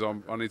 Don't, because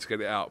I need to get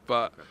it out.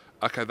 But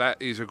okay,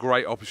 that is a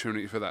great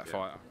opportunity for that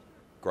fighter.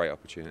 Great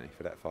opportunity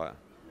for that fighter.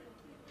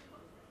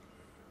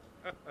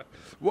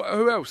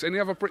 Who else? Any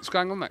other Brits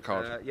going on that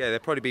card? Yeah, there'll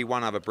probably be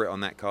one other Brit on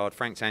that card.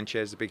 Frank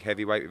Sanchez, the big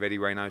heavyweight with Eddie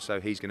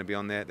Reynoso, he's going to be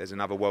on there. There's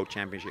another World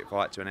Championship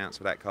fight to announce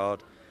for that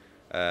card.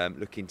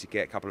 Looking to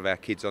get a couple of our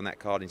kids on that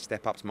card in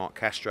step-ups. Mark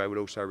Castro will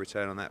also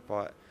return on that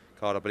fight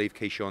card. I believe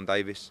Keyshawn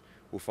Davis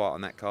will fight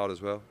on that card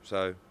as well.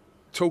 So,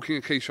 talking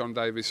of Keyshawn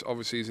Davis,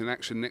 obviously he's in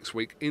action next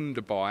week in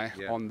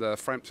Dubai on the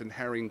Frampton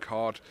Herring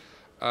card.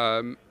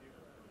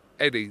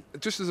 Eddie,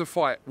 just as a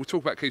fight, we'll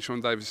talk about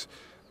Keyshawn Davis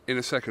in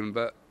a second,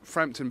 but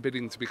Frampton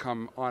bidding to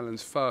become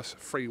Ireland's first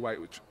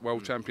freeweight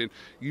world champion.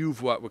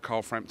 You've worked with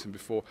Carl Frampton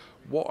before.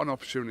 What an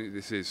opportunity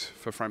this is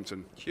for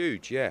Frampton.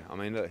 Huge, yeah. I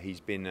mean, look, he's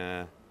been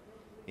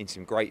in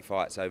some great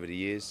fights over the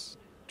years.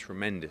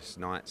 Tremendous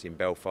nights in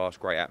Belfast,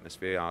 great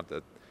atmosphere. I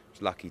was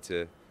lucky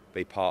to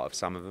be part of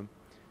some of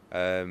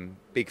them.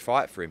 Big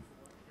fight for him.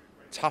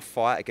 Tough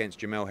fight against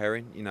Jamel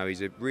Herring. You know,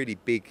 he's a really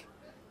big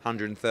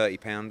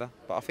 130-pounder,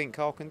 but I think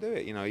Carl can do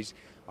it. You know,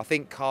 I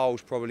think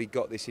Carl's probably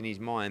got this in his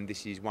mind.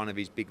 This is one of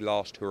his big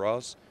last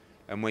hurrahs,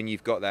 and when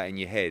you've got that in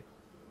your head,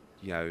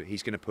 you know,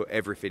 he's going to put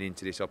everything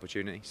into this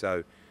opportunity.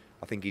 So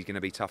I think he's going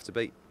to be tough to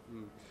beat.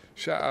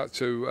 Shout out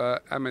to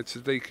Ahmed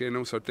Siddiqui and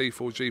also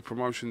D4G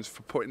Promotions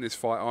for putting this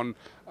fight on.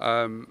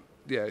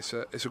 Yeah, it's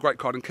a great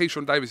card, and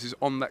Keyshawn Davis is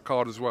on that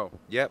card as well.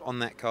 Yep, on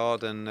that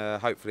card, and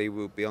hopefully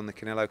we'll be on the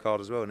Canelo card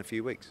as well in a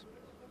few weeks.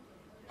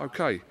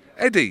 Okay,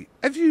 Eddie,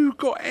 have you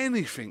got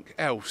anything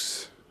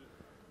else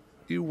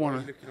you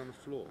want to? Looking on the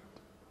floor.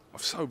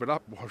 I've sobered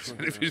up while this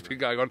interview's been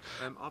going on.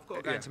 I've got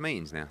to go into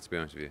meetings now, to be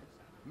honest with you.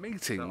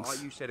 Meetings?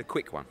 So, you said a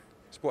quick one.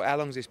 How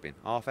long's this been?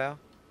 Half hour?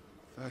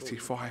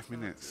 35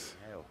 minutes.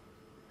 Hell.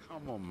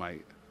 Come on,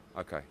 mate.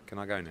 Okay, can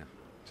I go now?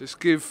 Just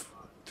give.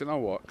 Do you know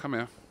what? Come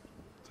here.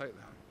 Take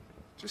that.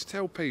 Just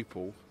tell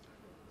people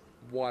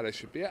why they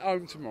should be at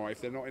home tomorrow if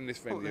they're not in this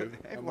venue.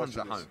 Everyone's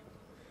at home.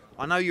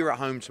 I know you're at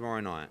home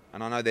tomorrow night,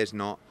 and I know there's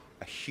not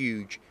a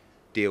huge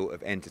deal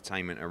of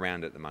entertainment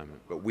around at the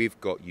moment, but we've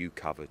got you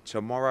covered.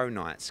 Tomorrow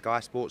night, Sky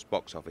Sports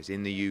box office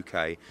in the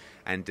UK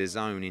and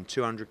DAZN in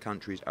 200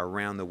 countries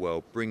around the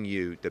world bring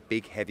you the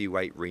big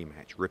heavyweight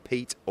rematch,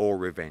 repeat or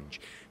revenge.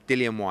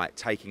 Dillian Whyte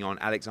taking on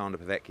Alexander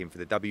Povetkin for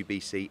the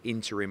WBC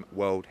interim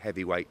world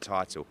heavyweight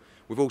title.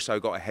 We've also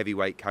got a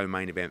heavyweight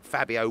co-main event.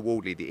 Fabio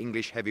Wardley, the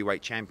English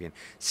heavyweight champion,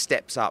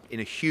 steps up in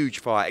a huge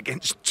fight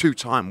against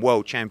two-time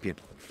world champion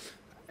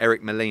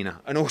Eric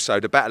Molina, and also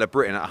the Battle of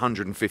Britain at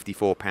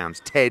 154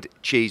 pounds. Ted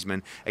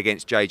Cheeseman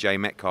against JJ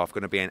Metcalf,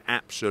 going to be an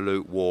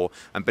absolute war.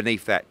 And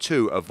beneath that,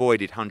 two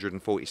avoided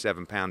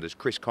 147 pounders.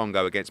 Chris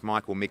Congo against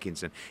Michael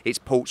Mickinson. It's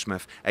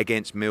Portsmouth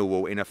against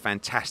Millwall in a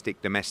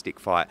fantastic domestic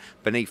fight.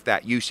 Beneath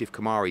that, Yusuf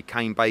Kamari,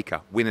 Kane Baker,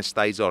 winner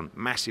stays on.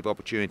 Massive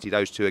opportunity.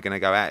 Those two are going to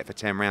go at it for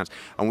 10 rounds.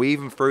 And we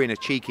even threw in a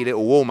cheeky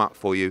little warm-up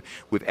for you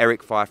with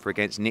Eric Pfeiffer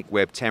against Nick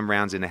Webb, 10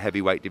 rounds in the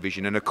heavyweight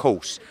division. And of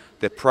course,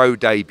 the pro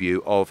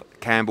debut of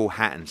Campbell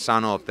Hatton,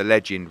 son of the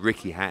legend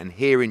Ricky Hatton,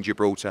 here in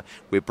Gibraltar.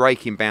 We're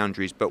breaking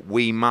boundaries, but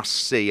we must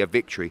see a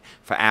victory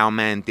for our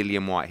man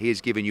Dillian Whyte. He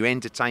has given you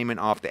entertainment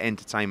after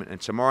entertainment,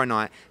 and tomorrow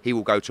night he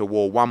will go to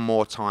war one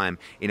more time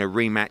in a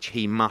rematch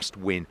he must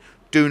win.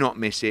 Do not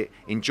miss it.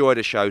 Enjoy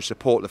the show.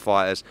 Support the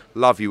fighters.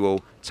 Love you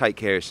all. Take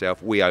care of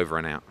yourself. We over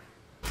and out.